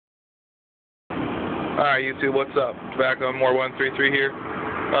Alright, YouTube, what's up? Back on More133 here.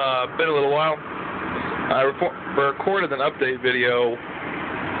 Been a little while. I recorded an update video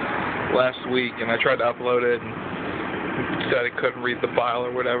last week, and I tried to upload it, and said I couldn't read the file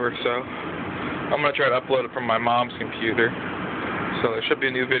or whatever, so I'm going to try to upload it from my mom's computer. So there should be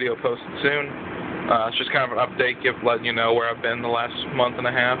a new video posted soon. It's just kind of an update, letting you know where I've been the last month and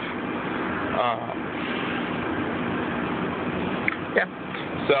a half.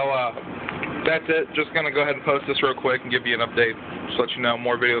 That's it. Just going to go ahead and post this real quick and give you an update, just let you know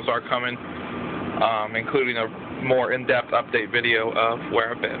more videos are coming, including a more in-depth update video of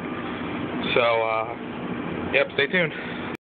where I've been. So, yep, stay tuned.